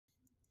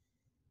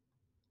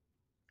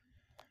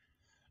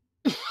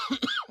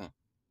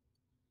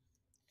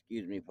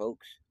Excuse me,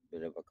 folks.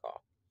 Bit of a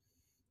cough.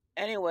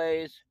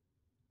 Anyways,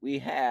 we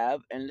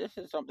have, and this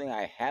is something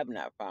I have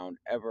not found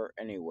ever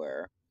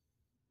anywhere,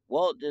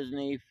 Walt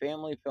Disney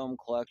Family Film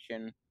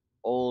Collection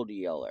Old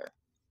Yeller.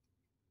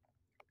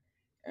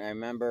 And I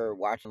remember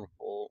watching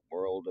Full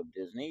World of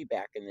Disney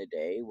back in the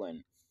day when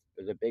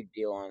it was a big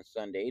deal on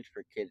Sundays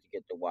for kids to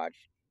get to watch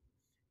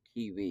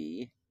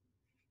TV.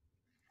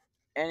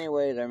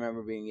 Anyways, I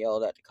remember being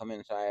yelled at to come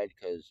inside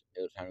because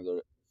it was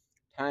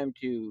time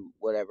to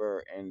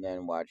whatever, and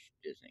then watch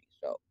Disney.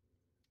 So,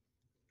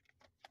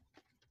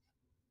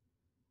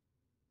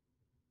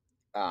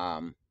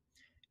 um,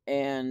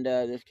 and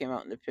this came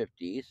out in the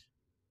 50s.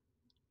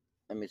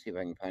 Let me see if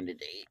I can find a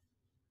date.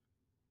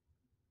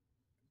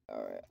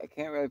 All right, I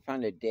can't really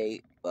find a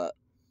date, but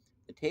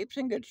the tape's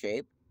in good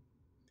shape.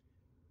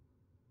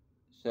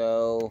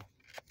 So,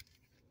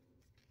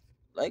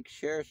 like,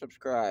 share,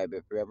 subscribe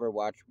if you ever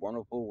watch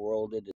Wonderful World of